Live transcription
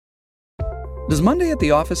Does Monday at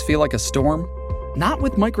the office feel like a storm? Not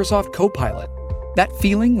with Microsoft Copilot. That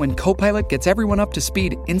feeling when Copilot gets everyone up to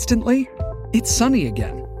speed instantly? It's sunny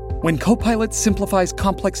again. When Copilot simplifies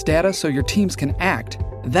complex data so your teams can act,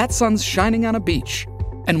 that sun's shining on a beach.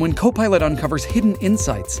 And when Copilot uncovers hidden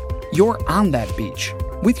insights, you're on that beach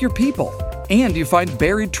with your people, and you find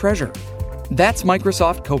buried treasure. That's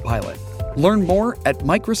Microsoft Copilot. Learn more at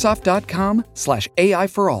Microsoft.com/AI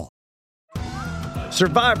for all.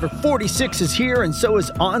 Survivor 46 is here, and so is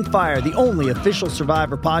On Fire, the only official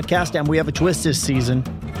Survivor podcast, and we have a twist this season.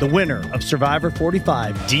 The winner of Survivor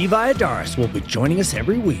 45, Dee Valladares, will be joining us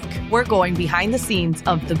every week. We're going behind the scenes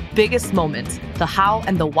of the biggest moments, the how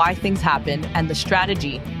and the why things happen, and the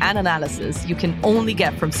strategy and analysis you can only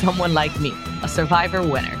get from someone like me, a Survivor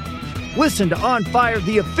winner. Listen to On Fire,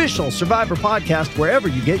 the official Survivor podcast, wherever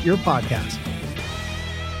you get your podcasts.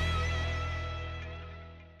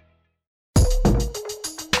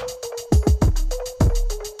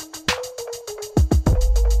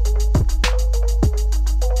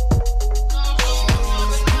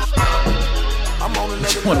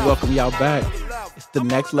 I want to welcome y'all back. It's the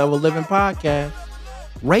Next Level Living Podcast,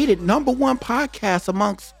 rated #1 podcast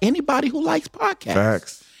amongst anybody who likes podcasts.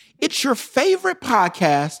 Facts. It's your favorite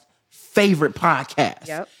podcast.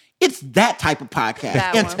 Yep. It's that type of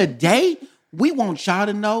podcast. And today, we want y'all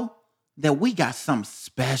to know that we got something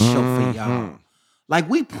special for y'all. Like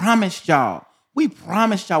we promised y'all we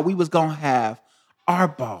was going to have our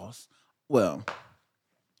boss. Well,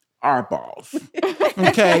 our balls.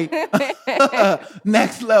 Okay.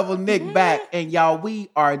 Next Level Nick back. And y'all,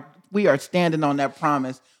 we are standing on that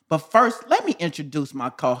promise. But first, let me introduce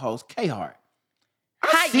my co-host, K-Hart.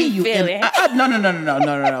 How you feeling?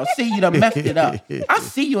 No. See, you done messed it up. I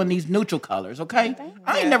see you in these neutral colors, okay?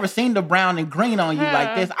 I ain't never seen the brown and green on you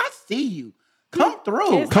like this. I see you. Come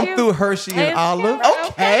through. Come through, Hershey and Olive.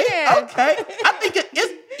 Okay. I think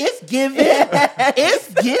it's giving.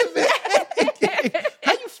 It's giving.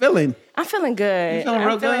 How you feeling? I'm feeling good. You feeling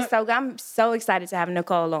real I'm feeling good? so good. I'm so excited to have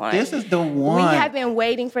Nicole on. This is the one. We have been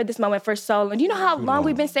waiting for this moment for so long. Do you know how long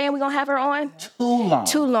we've been saying we're going to have her on?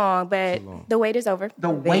 Too long. But the wait is over. The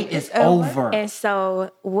wait is over. And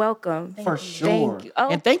so, welcome. For sure. Thank you.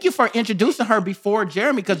 And thank you for introducing her before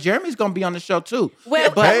Jeremy, because Jeremy's going to be on the show too.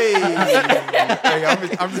 Well, Hey,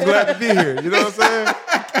 I'm just glad to be here. You know what I'm saying?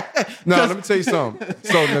 No, let me tell you something.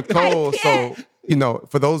 So Nicole, for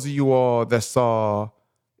those of you all that saw,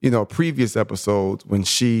 previous episodes when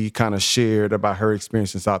she kind of shared about her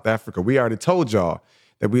experience in South Africa, we already told y'all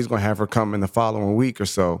that we was going to have her come in the following week or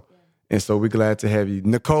so. And so we're glad to have you.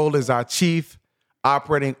 Nicole is our chief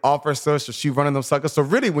operating officer, so she running them suckers. So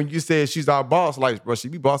really, when you said she's our boss, like, bro, she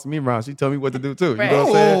be bossing me around. She tell me what to do too. You know what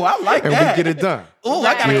I'm saying? Oh, I like and that. And we get it done. Oh,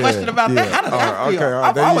 I got a question about that. How does that feel? Okay,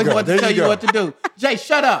 I've always wanted to tell you what to do. Jay,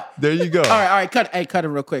 shut up. There you go. All right, cut it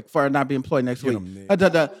real quick for her not be employed next week. No. When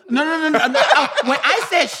I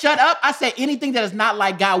said shut up, I said anything that is not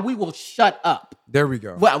like God, we will shut up. There we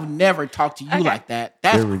go. Well, I would never talk to you like that.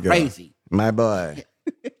 That's crazy. My boy.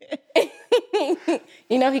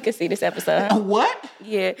 you know he could see this episode. Huh? What?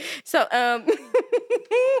 Yeah. So,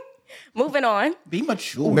 moving on. Be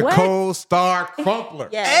mature. Nicole Star Crumpler.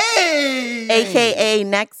 Yes. Hey! AKA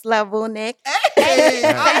Next Level Nick. Hey!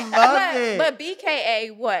 I love it. But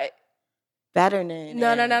BKA what? Better name.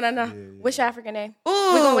 No. What's your African name?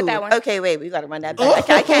 We're going with that one. Okay, wait, we got to run that back.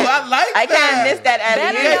 I can't miss that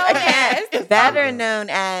out of you. I can't. Better known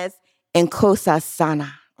as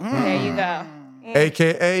Nkosasana. There you go.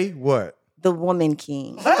 AKA what? The Woman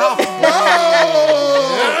King. Let's go.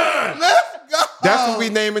 That's what we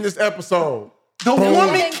naming this episode. The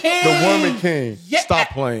Woman King. The Woman King. Yeah. Stop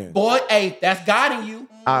playing. Boy, hey, that's guiding you.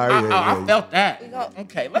 I felt that.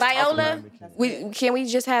 Okay, let's Viola, can we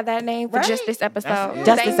just have that name for just this episode?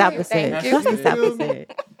 Just this episode. Thank you. Just this episode.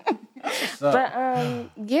 But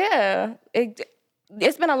yeah,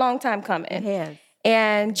 it's been a long time coming. It has.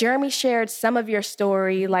 And Jeremy shared some of your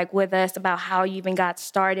story, like, with us about how you even got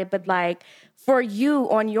started. But, like, for you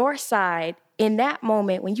on your side, in that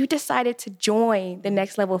moment when you decided to join the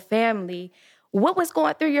Next Level family, what was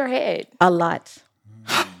going through your head? A lot.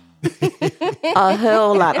 A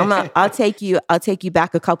whole lot. I'll take you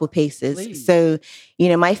back a couple paces. Please. So,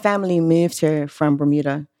 my family moved here from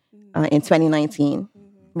Bermuda in 2019,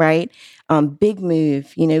 right? Big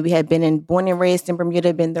move. We had been born and raised in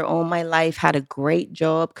Bermuda, been there all my life, had a great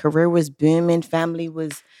job, career was booming, family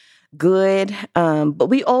was good. But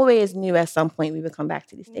we always knew at some point we would come back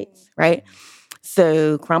to the States, right?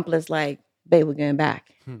 So Crumpler's like, babe, we're going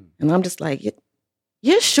back. And I'm just like,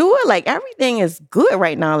 Yeah, sure. Like everything is good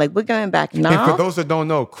right now. Like we're going back now. And for those that don't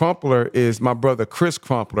know, Crumpler is my brother Chris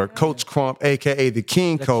Crumpler, Coach Crump, aka the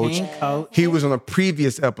King Coach. He was on a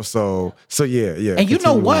previous episode. So yeah. And you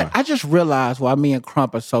know what? I just realized why me and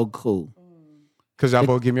Crump are so cool. Because y'all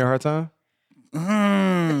both give me a hard time?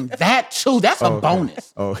 That too. That's a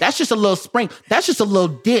bonus. Okay. That's just a little spring. That's just a little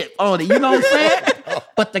dip on it. You know what I'm saying?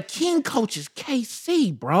 But the King Coach is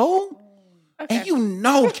KC, bro. Okay. And you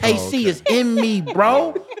know KC is in me,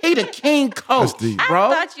 bro. He the King Coach,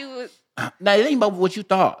 bro. I thought you was... Now, it ain't about what you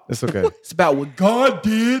thought. It's okay. It's about what God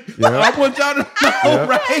did. Yep. I want y'all to know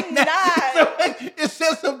right now. It's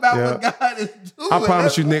just about what God is doing. I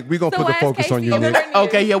promise you, Nick, we're going to put the focus on you, Nick.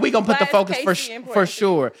 Okay, yeah, we're going to put the focus for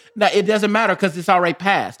sure. Now, it doesn't matter because it's already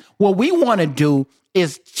passed. What we want to do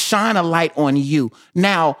is shine a light on you.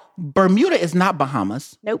 Now, Bermuda is not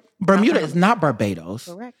Bahamas. Nope. Bermuda is not Barbados.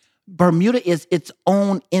 Correct. Bermuda is its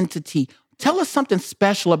own entity. Tell us something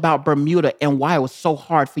special about Bermuda and why it was so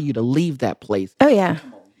hard for you to leave that place. Oh, yeah.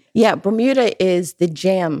 Yeah, Bermuda is the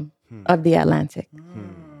gem of the Atlantic,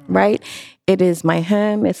 right? It is my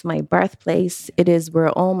home. It's my birthplace. It is where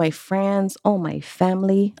all my friends, all my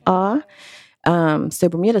family are. So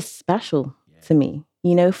Bermuda's special to me,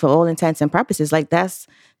 you know, for all intents and purposes. Like that's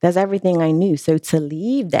everything I knew. So to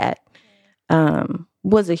leave that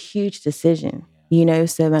was a huge decision. You know,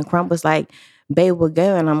 so when Crump was like, babe, we'll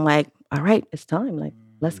go. And I'm like, all right, it's time. Like,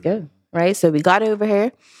 let's go. Right. So we got over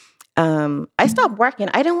here. I stopped working.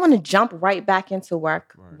 I didn't want to jump right back into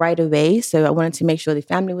work right away. So I wanted to make sure the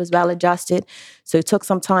family was well adjusted. So it took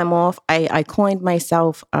some time off. I coined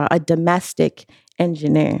myself a domestic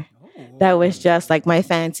engineer. That was just like my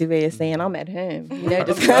fancy way of saying I'm at home, you know,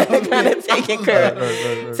 just kind of taking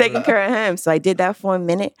care of him. So I did that for a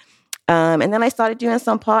minute. And then I started doing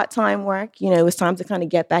some part-time work. You know, it was time to kind of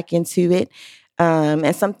get back into it.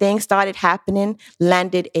 And some things started happening,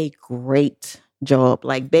 landed a great job.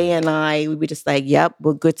 Like Bay and I, we were just like, yep,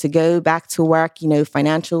 we're good to go, back to work, you know,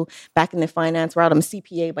 back in the finance world. I'm a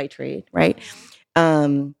CPA by trade, right?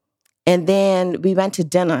 And then we went to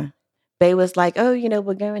dinner. Bay was like, oh, you know,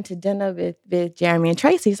 we're going to dinner with Jeremy and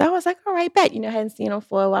Tracy. So I was like, all right, bet. You know, I hadn't seen them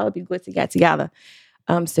for a while. It'd be good to get together.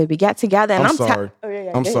 So we got together, and I'm sorry.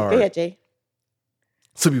 I'm sorry. Go ahead, Jay.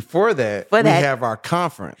 So before that, we have our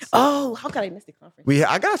conference. Oh, how could I miss the conference?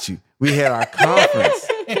 I got you. We had our conference.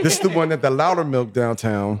 This is the one at the Loudermilk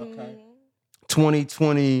downtown. Okay.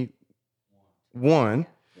 2021.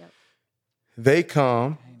 Yep. They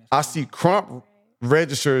come. I see Crump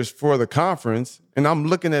registers for the conference, and I'm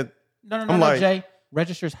looking at. No, Jay.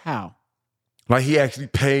 Registers how? Like he actually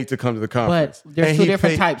paid to come to the conference. But there's two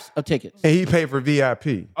different types of tickets. And he paid for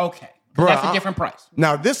VIP. Okay. Bro, that's a different price.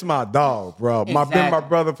 Now, this is my dog, bro. Exactly. Been my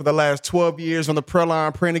brother for the last 12 years on the prayer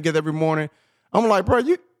line, praying together every morning. I'm like, bro,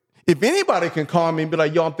 if anybody can call me and be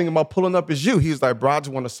like, yo, I'm thinking about pulling up, it's you. He's like, bro, I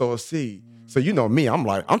just want to sow a seed. So you know me. I'm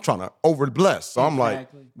like, I'm trying to over-bless. So I'm like,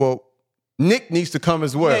 well, Nick needs to come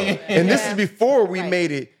as well. Yeah. And this is before we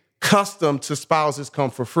made it custom to spouses come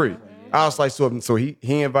for free. I was like, so he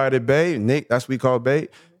invited Bay, Nick, that's what we call Bay.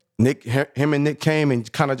 Him and Nick came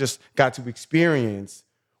and kind of just got to experience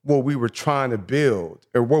what we were trying to build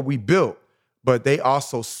or what we built. But they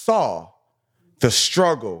also saw the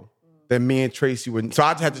struggle that me and Tracy would. So I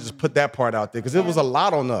had to just put that part out there because it was a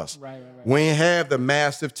lot on us. Right. We didn't have the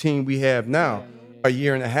massive team we have now a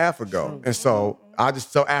year and a half ago. And so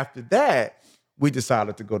after that, we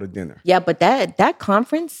decided to go to dinner. Yeah, but that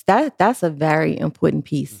conference, that's a very important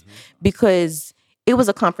piece because it was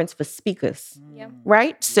a conference for speakers,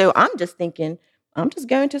 right? So I'm just thinking, I'm just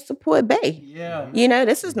going to support Bay. Yeah. You know,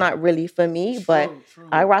 this is not really for me, but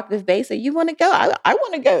I rock with Bay. So you want to go? I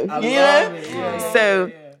want to go.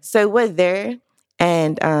 So we're there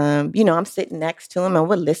and, you know, I'm sitting next to him and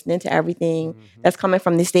we're listening to everything that's coming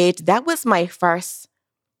from the stage. That was my first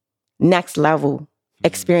next level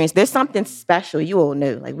experience. There's something special. You all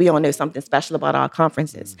know, like we all know something special about our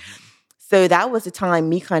conferences. So that was the time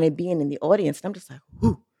me kind of being in the audience. And I'm just like,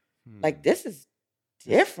 whoo, like this is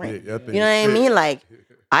different. You know what I mean? Like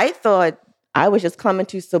I thought I was just coming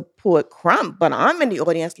to support Crump, but I'm in the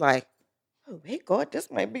audience like, oh, hey God, this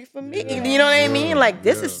might be for me. You know what I mean? Like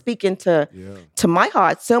this is speaking to my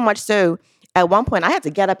heart so much so at one point I had to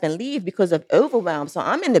get up and leave because of overwhelm. So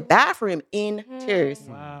I'm in the bathroom in tears.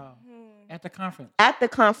 Wow. At the conference? At the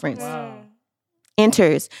conference. Wow. In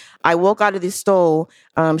tears. I walk out of the store.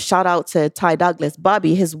 Shout out to Ty Douglas.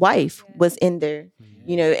 Bobby, his wife, was in there.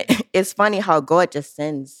 You know, it's funny how God just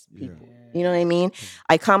sends people. You know what I mean?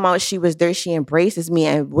 I come out, she was there, she embraces me,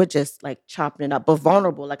 and we're just like chopping it up, but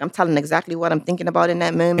vulnerable. Like I'm telling exactly what I'm thinking about in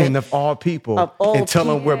that moment. And of all people, tell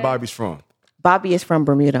them where Bobby's from. Bobby is from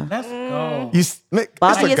Bermuda. Let's go.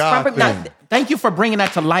 Bobby is from Bermuda. Thank you for bringing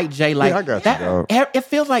that to light, Jay. Like I got you, that, it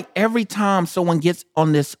feels like every time someone gets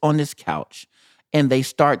on this couch and they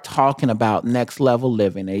start talking about next level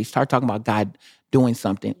living, they start talking about God doing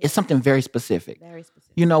something. It's something very specific. Very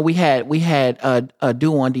specific. You know, we had a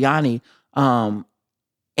duo on Diani,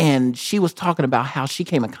 and she was talking about how she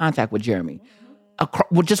came in contact with Jeremy.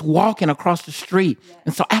 We're just walking across the street,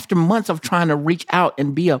 and so after months of trying to reach out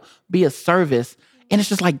and be a service. And it's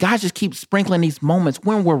just like God just keeps sprinkling these moments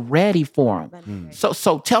when we're ready for them.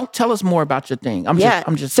 So tell us more about your thing. I'm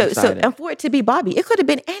just excited. So and for it to be Bobby, it could have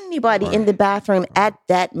been anybody in the bathroom at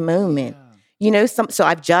that moment. Yeah. You know, so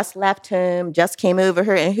I've just left him, just came over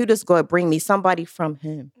here, and who does God bring me? Somebody from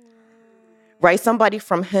him, right? Somebody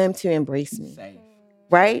from him to embrace me,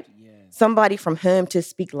 right? Yes. Somebody from him to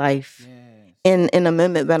speak life. Yes. In a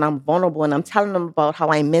moment when I'm vulnerable and I'm telling them about how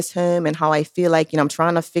I miss him and how I feel like, I'm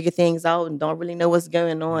trying to figure things out and don't really know what's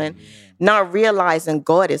going on, not realizing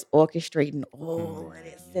God is orchestrating all of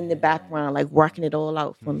this in the background, like working it all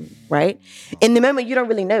out for me, right? In the moment, you don't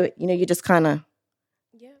really know it. You're just kind of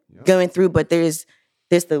going through, but there's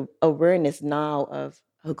the awareness now of,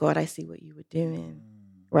 oh, God, I see what you were doing,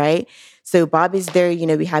 right? So Bobby's there,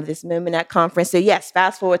 we have this moment at conference. So yes,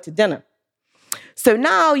 fast forward to dinner. So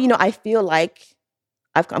now, I feel like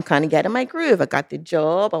I'm kind of getting my groove. I got the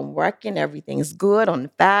job. I'm working. Everything's good on the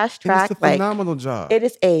fast track. It's a phenomenal job. It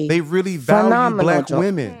is They really value Black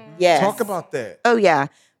women. Yes. Talk about that. Oh, yeah.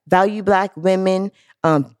 Value Black women.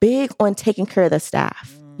 Big on taking care of the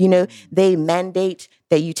staff. They mandate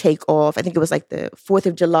that you take off. I think it was like the 4th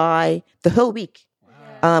of July, the whole week.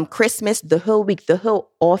 Wow. Christmas, the whole week. The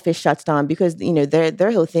whole office shuts down because,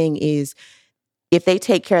 their whole thing is, if they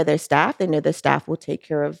take care of their staff, they know the staff will take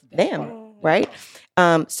care of them, right?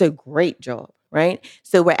 So great job, right?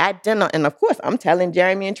 So we're at dinner, and of course, I'm telling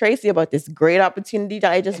Jeremy and Tracy about this great opportunity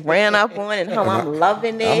that I just ran up on and how I'm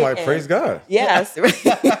loving it. I'm like, praise God. Yes.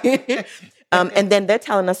 And then they're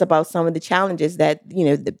telling us about some of the challenges that,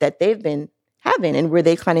 that they've been having and where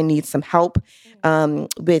they kind of need some help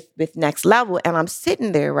with Next Level. And I'm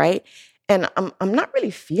sitting there, right? And I'm not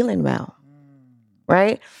really feeling well,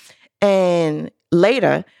 right? And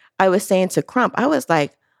later, I was saying to Crump, I was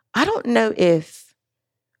like, I don't know if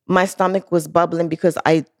my stomach was bubbling because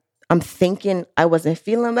I'm thinking I wasn't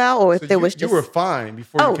feeling well, or if there was just... You were fine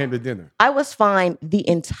before you came to dinner. I was fine the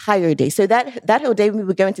entire day. So that whole day we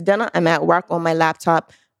were going to dinner, I'm at work on my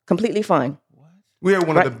laptop, completely fine. We had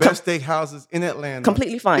one of the best steakhouses in Atlanta.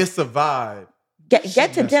 Completely fine. It survived.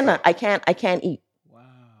 Get to dinner, I can't eat.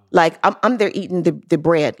 Like, I'm there eating the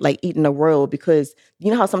bread, like eating a roll, because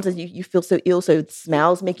you know how sometimes you feel so ill, so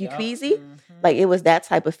smells make you queasy? Mm-hmm. Like, it was that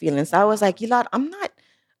type of feeling. So I was like, I'm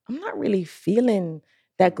not really feeling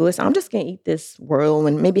that good. So I'm just going to eat this roll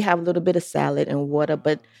and maybe have a little bit of salad and water.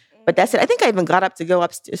 But that's it. I think I even got up to go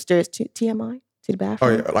upstairs to TMI, to the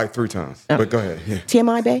bathroom. Oh, yeah, like 3 times. But go ahead. Yeah.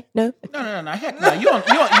 TMI, babe? No? No. Heck no. You on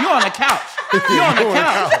the couch. You on the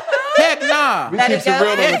couch. Heck nah. We keep it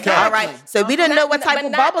real on the couch. All right. So we didn't know what type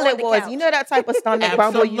of bubble it was. You know that type of stomach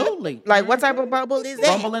bubble? Absolutely. Like, what type of bubble is it?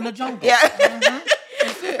 Rumble in the jungle. Yeah. Mm-hmm.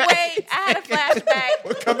 Wait, I had a flashback.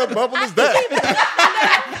 What kind of bubble is that?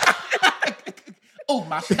 Oh,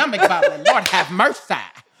 my stomach bubbling. Lord have mercy.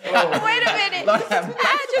 Wait a minute. I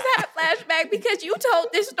just had a flashback because you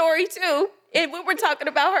told this story too. And we were talking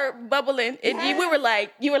about her bubbling, and you were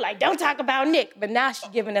like, don't talk about Nick. But now she's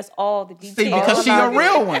giving us all the details. See, because she a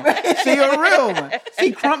real one.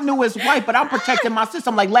 See, Crump knew his wife, but I'm protecting my sister.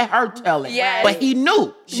 I'm like, let her tell it. Yes. But he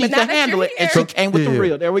knew she could handle it, and she came with the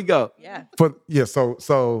real. There we go. Yeah.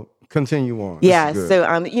 So continue on. Yeah.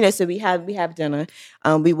 So so we have dinner.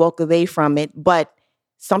 We walk away from it, but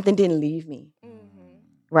something didn't leave me. Mm-hmm.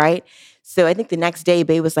 Right. So I think the next day,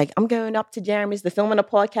 babe was like, I'm going up to Jeremy's. They're filming a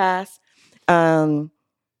podcast.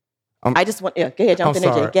 I just want, go ahead, jump in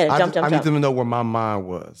there, Jay. Get it, jump. I need to know where my mind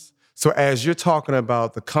was. So as you're talking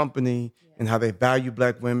about the company and how they value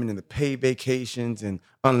Black women and the paid vacations and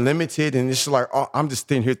unlimited, and it's like, I'm just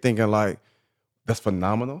sitting here thinking like, that's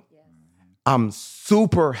phenomenal. Yeah. I'm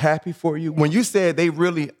super happy for you. When you said they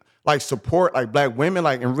really like support like Black women,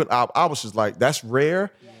 like I was just like, that's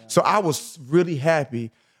rare. Yeah. So I was really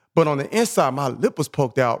happy. But on the inside, my lip was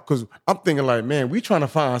poked out because I'm thinking like, man, we trying to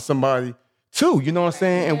find somebody too, you know what I'm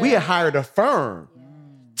saying? And we had hired a firm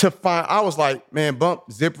to find, I was like, man, bump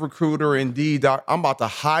ZipRecruiter, Indeed, I'm about to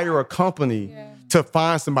hire a company to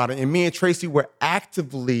find somebody. And me and Tracy were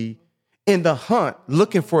actively in the hunt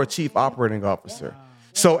looking for a chief operating officer.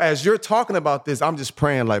 So as you're talking about this, I'm just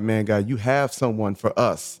praying like, man, God, you have someone for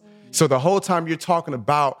us. So the whole time you're talking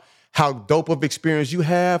about how dope of experience you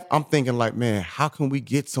have, I'm thinking like, man, how can we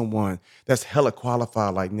get someone that's hella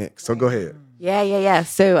qualified like Nick? So go ahead. Yeah.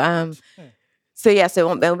 So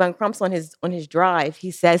when Crump's on his drive,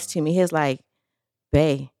 he says to me, he's like,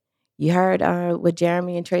 "Bae, you heard what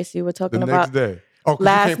Jeremy and Tracy were talking about The next day. Oh,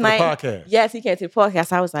 last he came night?" to the podcast. Yes, he came to the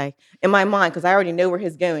podcast. I was like, in my mind, because I already know where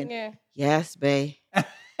he's going. Yeah. Yes, bae.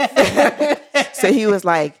 So he was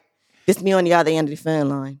like, "This me on the other end of the phone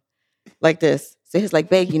line, like this." So he's like,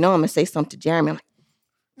 "Babe, I'm gonna say something to Jeremy."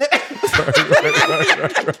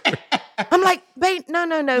 I'm like, "Babe, no.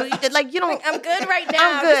 Like, you don't. Like, I'm good right now.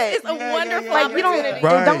 I'm good. It's a wonderful Like, you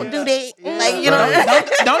don't do that.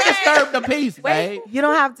 Like, Don't disturb the peace, babe. You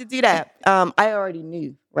don't have to do that." I already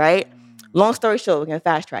knew, right? Long story short, we're gonna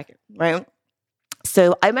fast track it, right?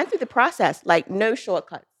 So I went through the process, like no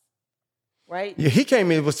shortcuts, right? Yeah, he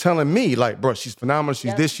came in and was telling me, like, bro, she's phenomenal.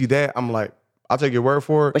 She's this, she that. I'm like, I'll take your word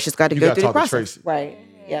for it. But she's got to You go gotta through the talk to process. Tracy. Right.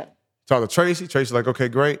 Yeah. Talk to Tracy. Tracy's like, okay,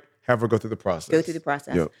 great. Have her go through the process. Go through the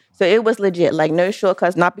process. Yep. So it was legit, like no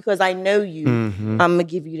shortcuts, not because I know you, Mm-hmm. I'm gonna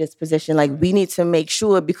give you this position. Like we need to make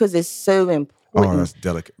sure because it's so important. Oh, that's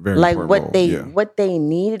delicate. Very Like important what they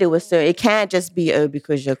needed, it was so it can't just be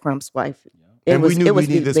because you're Crump's wife. We knew we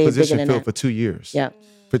needed this way position bigger than filled that. for 2 years. Yeah.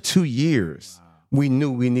 For 2 years. We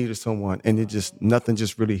knew we needed someone, and nothing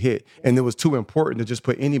just really hit. And it was too important to just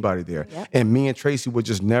put anybody there. Yep. And me and Tracy were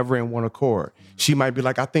just never in one accord. She might be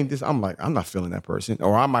like, I think this. I'm like, I'm not feeling that person.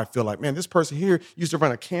 Or I might feel like, man, this person here used to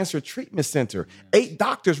run a cancer treatment center. 8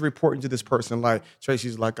 doctors reporting to this person. Like,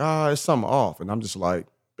 Tracy's like, it's something off. And I'm just like,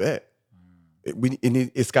 bet.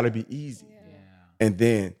 It's got to be easy. And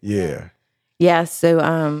then, Yeah,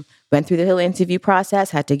 so went through the whole interview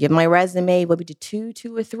process, had to give my resume. What we did, two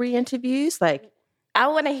or three interviews? Like, I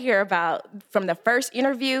want to hear about from the first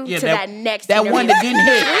interview to that next that interview. one that didn't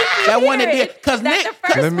hit. That one that did. Because Nick, the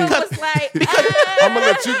first one was like, I'm going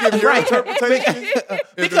to let you give your interpretation.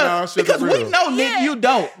 because we know, Nick, you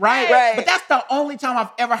don't, right? Right. But that's the only time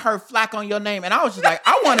I've ever heard flack on your name. And I was just like,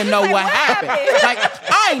 I want to know what happened. Like,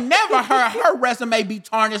 I ain't never heard her resume be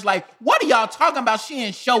tarnished. Like, what are y'all talking about? She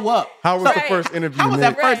didn't show up. How was the first interview, How was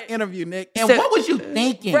Nick? that first interview, Nick? And So- what was you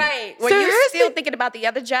thinking? right. Were So you here's still thinking about the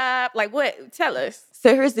other job? Like, what? Tell us.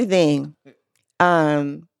 so here's the thing.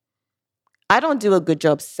 I don't do a good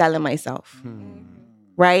job selling myself,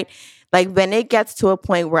 right? Like when it gets to a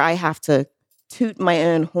point where I have to toot my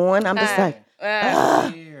own horn, I'm just like,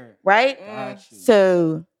 right?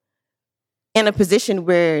 So in a position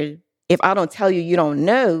where if I don't tell you, you don't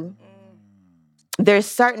know, there's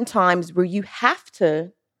certain times where you have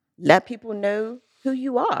to let people know who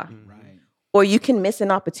you are. Or you can miss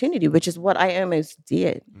an opportunity, which is what I almost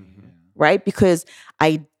did, right? Because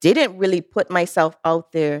I didn't really put myself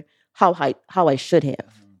out there how I should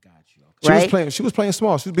have. She was playing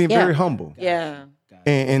small. She was being very humble. Yeah.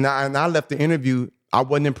 And I left the interview, I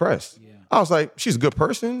wasn't impressed. I was like, she's a good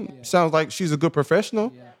person. Sounds like she's a good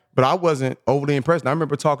professional. But I wasn't overly impressed. And I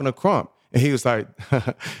remember talking to Crump, and he was like,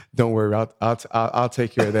 "Don't worry, I'll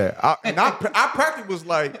take care of that." I practically was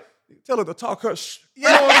like, "Tell her to talk her." You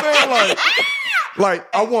know what I'm saying?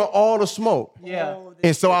 Like I want all the smoke. Yeah.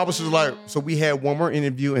 And so I was just like, so we had one more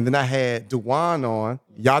interview, and then I had Dewan on.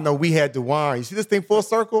 Y'all know we had Dewan. You see this thing full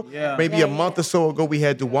circle? Yeah. Maybe a month or so ago, we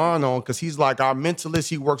had Dewan on because he's like our mentalist.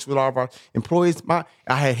 He works with all of our employees. I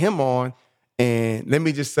had him on, and let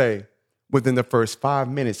me just say, within the first 5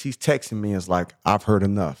 minutes, he's texting me. It's like, I've heard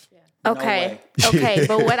enough. Okay.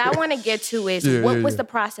 But what I want to get to is what was the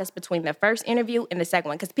process between the first interview and the second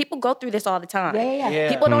one? Because people go through this all the time. Yeah.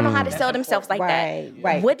 People don't know how to sell themselves like that.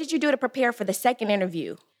 Right. What did you do to prepare for the second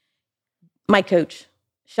interview? My coach.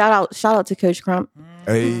 Shout out to Coach Crump.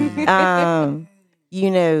 Hey.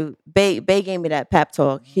 Bay gave me that pep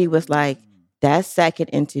talk. He was like, that second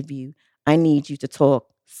interview, I need you to talk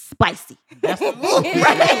spicy.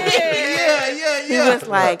 He was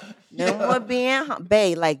like, no more being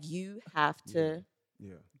Bay, like you have to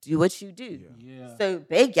do what you do. So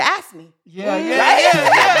Bay gassed me.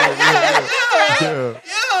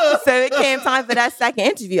 So it came time for that second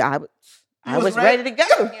interview. I was ready to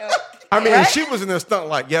go. I mean, she was in a stunt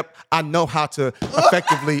like, yep, I know how to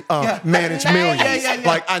effectively manage millions.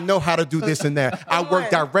 Like, I know how to do this and that. I work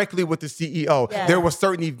directly with the CEO. There were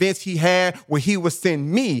certain events he had where he would send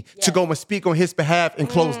me to go and speak on his behalf and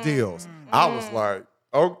close deals. I was like,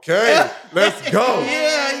 okay, let's go.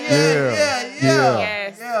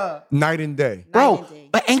 Yes. Night and day. Bro,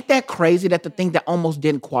 but ain't that crazy that the thing that almost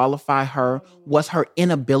didn't qualify her was her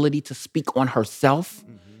inability to speak on herself?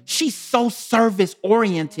 She's so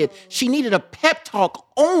service-oriented. She needed a pep talk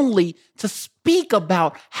only to speak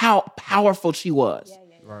about how powerful she was.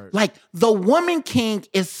 Right. Like the woman king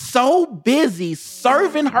is so busy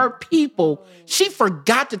serving her people, she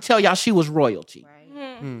forgot to tell y'all she was royalty.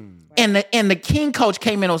 Right. And the king coach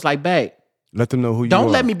came in and was like, babe, let them know who you are.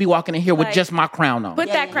 Don't let me be walking in here with just my crown on. Put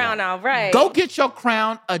that crown on, right. Go get your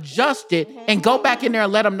crown, adjust it, and go back in there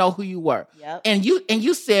and let them know who you were. Yep. And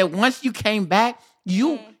you said once you came back,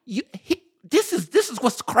 this is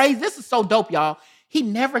what's crazy. This is so dope, y'all. He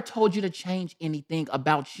never told you to change anything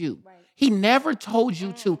about you. Right. He never told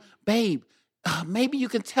you to, babe, maybe you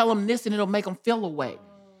can tell them this and it'll make them feel away.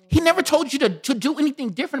 He never told you to do anything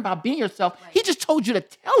different about being yourself. Right. He just told you to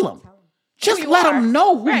tell them. Just let them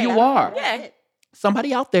know who you are. Yeah.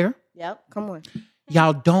 Somebody out there. Yep. Come on.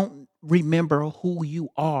 Y'all don't remember who you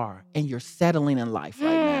are and you're settling in life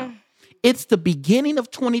right now. It's the beginning of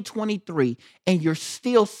 2023 and you're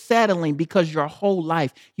still settling because your whole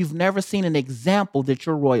life you've never seen an example that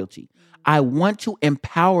you're royalty. I want to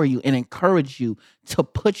empower you and encourage you to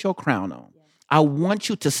put your crown on. I want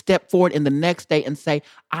you to step forward in the next day and say,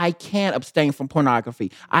 I can abstain from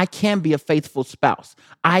pornography. I can be a faithful spouse.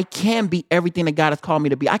 I can be everything that God has called me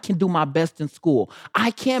to be. I can do my best in school.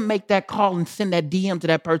 I can make that call and send that DM to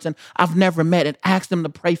that person I've never met and ask them to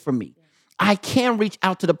pray for me. I can reach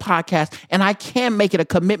out to the podcast and I can make it a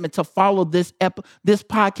commitment to follow this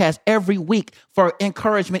podcast every week for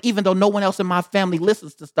encouragement, even though no one else in my family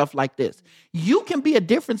listens to stuff like this. You can be a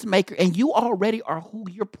difference maker and you already are who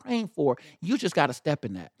you're praying for. You just got to step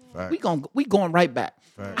in that. Right. We going right back.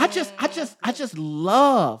 Right. I just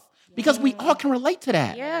love because we all can relate to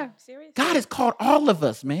that. Yeah, seriously. God has called all of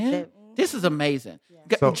us, man. This is amazing.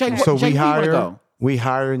 So, Jay, we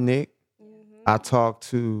hire Nick. I talked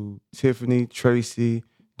to Tiffany, Tracy,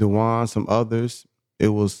 Dewan, some others. It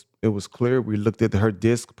was clear. We looked at her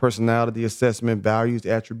DISC, personality assessment, values,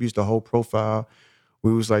 attributes, the whole profile.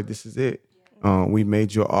 We was like, this is it. We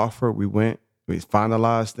made you an offer. We went, we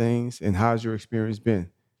finalized things. And how's your experience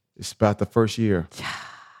been? It's about the first year.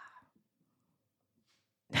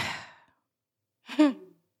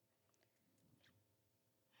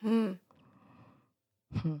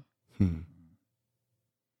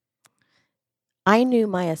 I knew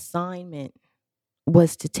my assignment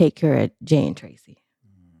was to take care of Jay and Tracy,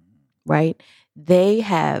 right? They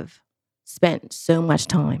have spent so much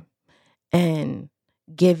time and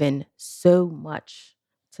given so much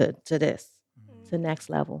to this, to next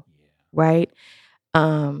level, right?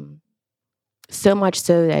 So much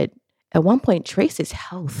so that at one point Tracy's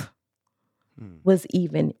health was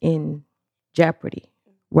even in jeopardy,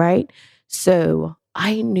 right? So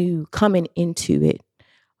I knew coming into it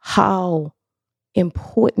how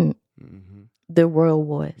important the role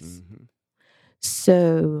was.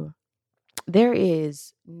 So there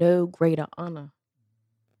is no greater honor,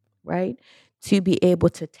 right? To be able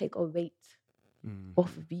to take a weight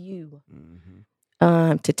off of you,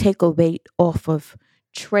 to take a weight off of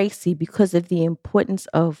Tracy because of the importance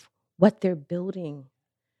of what they're building.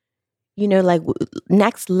 You know, like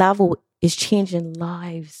next level is changing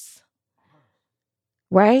lives,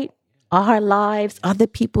 right? Our lives, other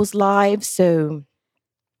people's lives. So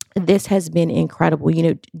this has been incredible. You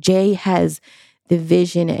know, Jay has the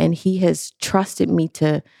vision and he has trusted me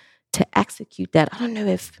to execute that. I don't know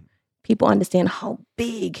if people understand how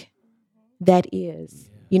big that is.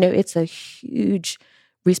 You know, it's a huge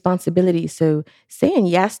responsibility. So saying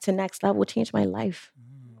yes to next level changed my life.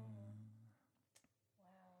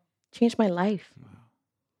 Changed my life.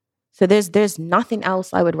 So there's nothing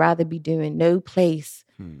else I would rather be doing. No place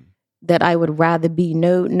that I would rather be.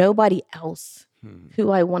 Nobody else who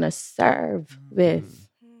I want to serve with.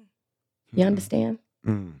 You understand?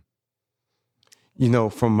 You know,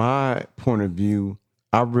 from my point of view,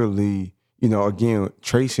 I really, you know, again,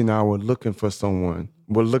 Tracy and I were looking for someone.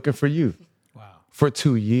 We're looking for you. Wow. For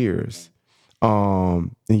 2 years.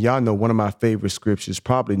 And y'all know one of my favorite scriptures,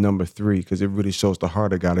 probably number 3, because it really shows the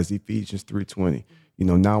heart of God, is Ephesians 3:20. You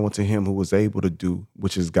know, now unto him who was able to do,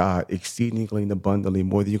 which is God, exceedingly and abundantly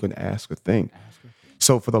more than you can ask or think.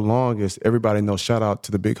 So for the longest, everybody knows, shout out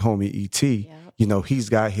to the big homie E.T. Yep. You know, he's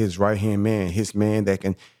got his right-hand man, his man that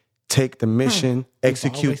can take the mission,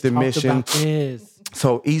 execute the mission.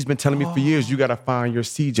 So he's been telling me for years, you got to find your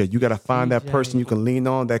CJ. You got to find that person you can lean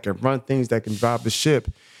on, that can run things, that can drive the ship.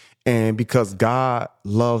 And because God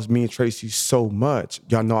loves me and Tracy so much,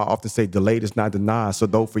 y'all know I often say delayed is not denied. So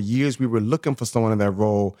though for years we were looking for someone in that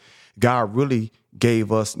role, God really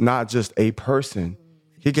gave us not just a person,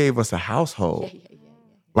 he gave us a household.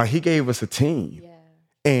 Like he gave us a team.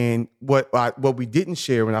 And what we didn't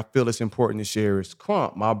share, and I feel it's important to share, is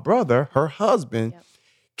Crump, my brother, her husband,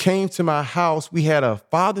 came to my house. We had a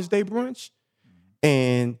Father's Day brunch.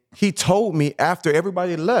 And he told me after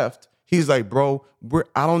everybody left, He's like, bro,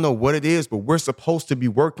 I don't know what it is, but we're supposed to be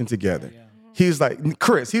working together. Yeah. He's like,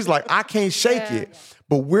 Chris, he's like, I can't shake it,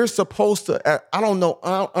 but we're supposed to, I don't know.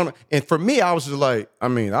 And for me, I was just like, I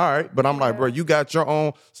mean, all right. But I'm like, bro, you got your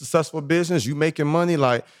own successful business. You making money.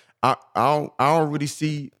 Like, I don't really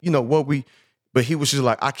see, but he was just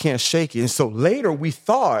like, I can't shake it. And so later we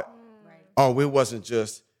thought, oh, it wasn't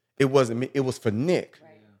me. It was for Nick.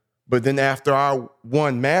 Right. But then after our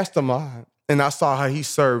one mastermind, and I saw how he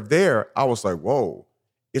served there, I was like, whoa,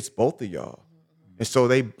 it's both of y'all. And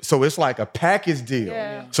so it's like a package deal.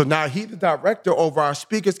 Yeah. So now he's the director over our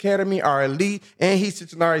Speakers Academy, our elite, and he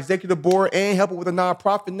sits on our executive board and helping with a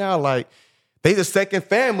nonprofit now. Like, they the second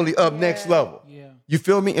family of Next Level. Yeah. You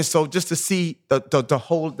feel me? And so just to see the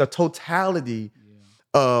totality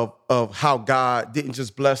of how God didn't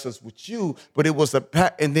just bless us with you, but it was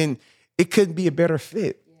and then it couldn't be a better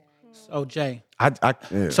fit. So Jay,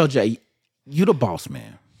 Jay, you the boss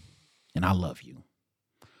man, and I love you,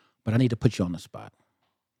 but I need to put you on the spot.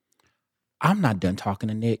 I'm not done talking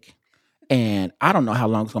to Nick, and I don't know how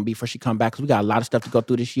long it's gonna be before she come back because we got a lot of stuff to go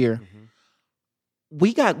through this year. Mm-hmm.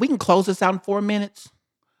 We can close this out in 4 minutes,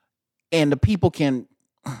 and the people can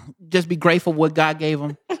just be grateful what God gave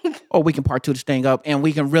them, or we can part two this thing up, and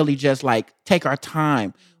we can really just like take our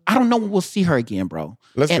time. I don't know when we'll see her again, bro.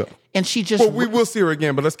 Let's go. And she just... Well, we will see her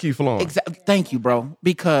again, but let's keep flowing. Exactly. Thank you, bro,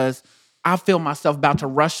 because I feel myself about to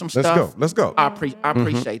rush some stuff. Let's go. I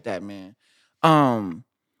appreciate that, man.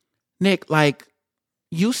 Nick, like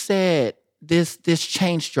you said, this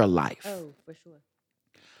changed your life. Oh, for sure.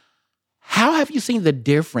 How have you seen the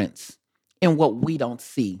difference in what we don't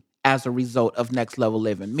see as a result of Next Level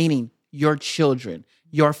Living? Meaning your children,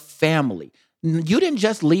 your family. You didn't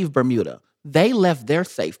just leave Bermuda. They left their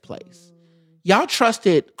safe place. Y'all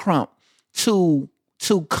trusted Crump to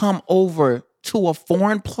come over to a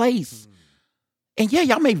foreign place. And yeah,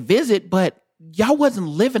 y'all may visit, but y'all wasn't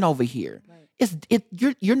living over here. Right.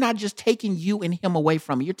 You're not just taking you and him away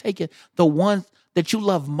from it. You're taking the ones that you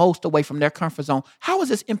love most away from their comfort zone. How has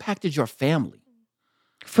this impacted your family?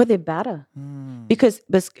 For the better. Because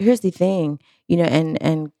but here's the thing,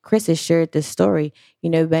 and Chris has shared this story,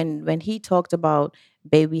 when he talked about,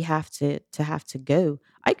 babe, we have to go,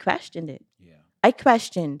 I questioned it. Yeah. I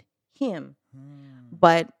questioned him.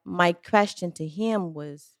 But my question to him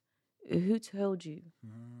was, who told you?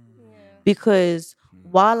 Because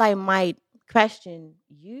while I might question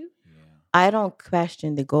you, I don't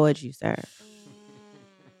question the God you serve.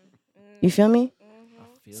 You feel me?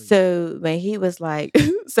 So when he was like,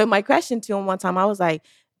 so my question to him one time, I was like,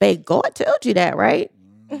 babe, God told you that, right?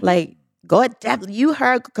 Like, God definitely, you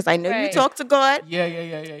heard, because I know you talk to God. Yeah.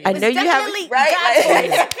 I know you have,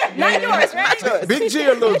 right? Not yours, right? Big G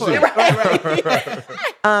or little G. Right.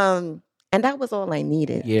 And that was all I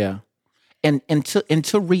needed. Yeah. And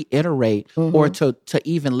to reiterate, or to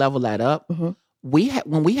even level that up,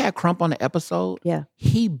 when we had Crump on the episode,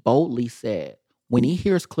 he boldly said, when he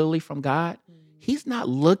hears clearly from God, he's not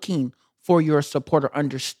looking for your support or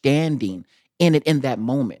understanding in that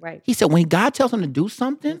moment. Right. He said when God tells him to do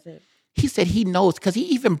something, he said he knows, because he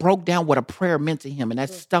even broke down what a prayer meant to him, and that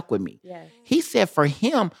stuck with me. Yes. He said for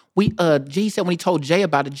him, he said when he told Jay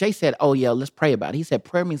about it, Jay said, oh yeah, let's pray about it. He said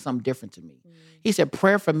prayer means something different to me. He said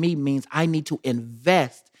prayer for me means I need to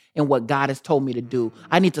invest in what God has told me to do.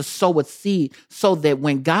 I need to sow a seed so that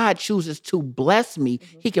when God chooses to bless me,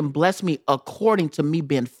 he can bless me according to me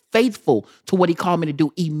being faithful to what he called me to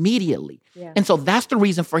do immediately. Yeah. And so that's the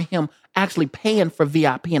reason for him actually paying for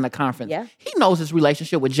VIP in the conference. Yeah. He knows his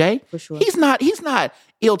relationship with Jay. For sure. He's not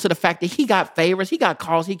ill to the fact that he got favors, he got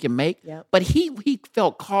calls he can make, but he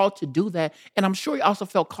felt called to do that. And I'm sure he also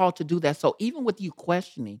felt called to do that. So even with you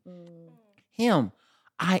questioning him,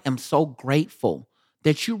 I am so grateful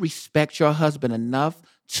that you respect your husband enough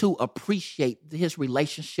to appreciate his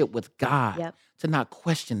relationship with God, to not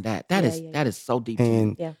question that. That is so deep.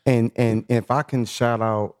 And if I can shout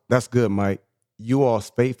out, that's good, Mike, you all's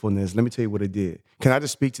faithfulness. Let me tell you what it did. Can I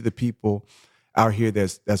just speak to the people out here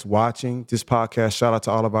that's watching this podcast? Shout out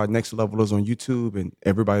to all of our Next Levelers on YouTube and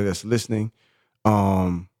everybody that's listening.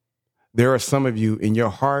 There are some of you in your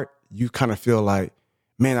heart, you kind of feel like,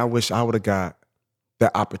 man, I wish I would have got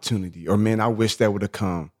that opportunity, or man, I wish that would have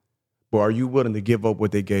come. But are you willing to give up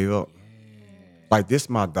what they gave up? Like, this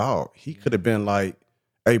my dog. He could have been like,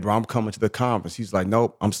 hey, bro, I'm coming to the conference. He's like,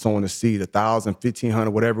 nope, I'm sowing a seed, 1,000, 1,500,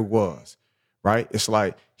 whatever it was, right? It's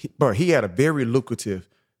like, he had a very lucrative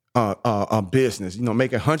business,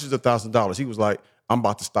 making hundreds of thousands of dollars. He was like, I'm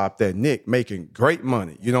about to stop that. Nick making great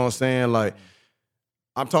money. You know what I'm saying? Like,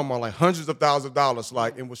 I'm talking about like hundreds of thousands of dollars.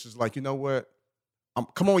 Like, and was just like, you know what?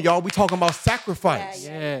 Come on, y'all. We talking about sacrifice.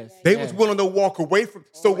 Yes. They was willing to walk away from.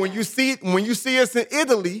 So when you see us in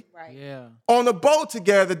Italy, on the boat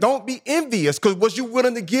together, don't be envious, because was you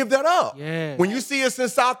willing to give that up? Yes. When you see us in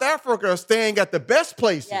South Africa, staying at the best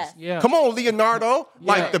places. Yes. Come on, Leonardo.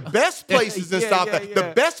 Like the best places in South Africa,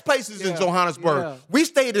 the best places in Johannesburg. Yeah. We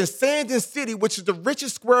stayed in Sandton City, which is the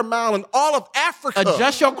richest square mile in all of Africa.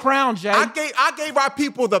 Adjust your crown, Jay. I gave our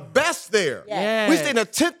people the best there. Yes. We stayed in a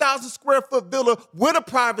 10,000 square foot villa with a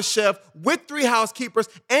private chef, with 3 housekeepers,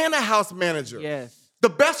 and a house manager. Yes. The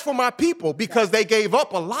best for my people, because they gave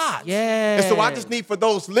up a lot. Yes. And so I just need, for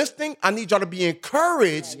those listening, I need y'all to be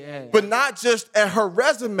encouraged, but not just at her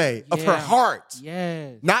resume, of her heart.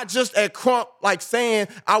 Yes. Not just at Crump, like saying,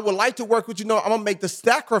 I would like to work with you. No, I'm going to make the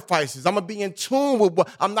sacrifices. I'm going to be in tune with what,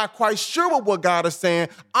 I'm not quite sure with what God is saying.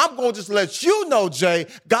 I'm going to just let you know, Jay,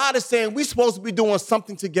 God is saying we're supposed to be doing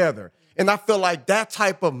something together. And I feel like that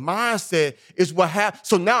type of mindset is what happened.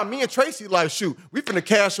 So now me and Tracy, like, shoot, we finna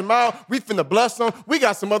cash them out. We finna bless them. We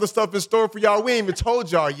got some other stuff in store for y'all. We ain't even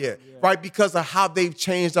told y'all yet, right? Because of how they've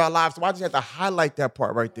changed our lives. So I just have to highlight that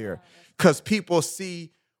part right there, because people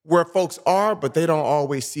see where folks are, but they don't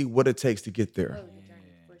always see what it takes to get there.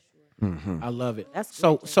 I love it.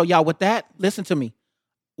 So y'all, with that, listen to me.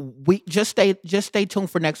 We just stay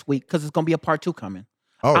tuned for next week, because it's gonna be a part 2 coming.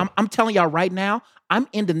 Oh. I'm telling y'all right now, I'm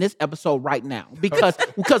ending this episode right now because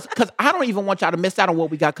I don't even want y'all to miss out on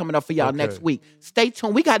what we got coming up for y'all next week. Stay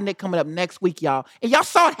tuned. We got Nick coming up next week, y'all. And y'all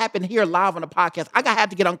saw it happen here live on the podcast. I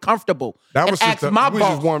had to get uncomfortable and ask my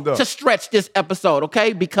boss to stretch this episode,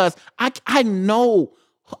 okay? Because I know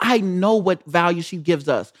what value she gives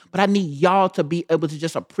us, but I need y'all to be able to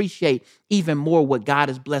just appreciate even more what God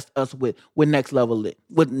has blessed us with Next Level Lit.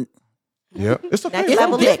 It's okay. Next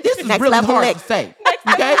level lick. This is Next really level hard lick. to say. Next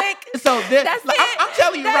Okay? level lick. So I'm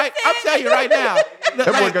telling you right now. That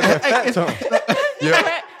boy got that fat tongue.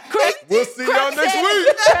 Yeah. We'll see y'all next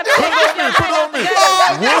week. Put it on me.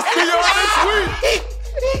 We'll see y'all next week.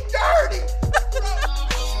 He dirty.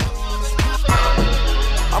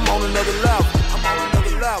 I'm on another level.